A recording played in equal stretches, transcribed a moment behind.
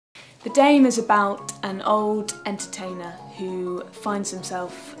The Dame is about an old entertainer who finds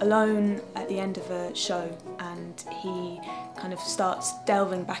himself alone at the end of a show, and he kind of starts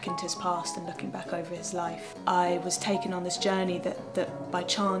delving back into his past and looking back over his life. I was taken on this journey that by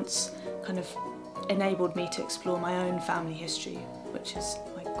chance kind of enabled me to explore my own family history, which is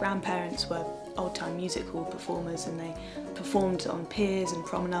my grandparents were old-time music hall performers and they performed on piers and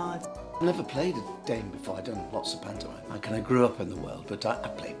promenades. I've never played a dame before. I've done lots of pantomime. I kind of grew up in the world, but I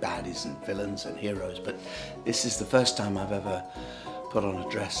played baddies and villains and heroes, but this is the first time I've ever put on a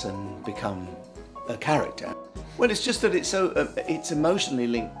dress and become a character. Well, it's just that it's emotionally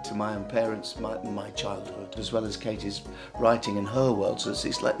linked to my own parents, my childhood, as well as Katie's writing and her world, so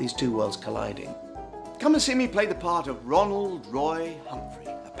it's like these two worlds colliding. Come and see me play the part of Ronald Humphrey,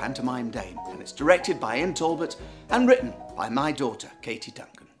 a pantomime dame, and it's directed by Ian Talbot and written by my daughter, Katie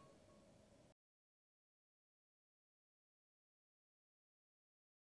Duncan.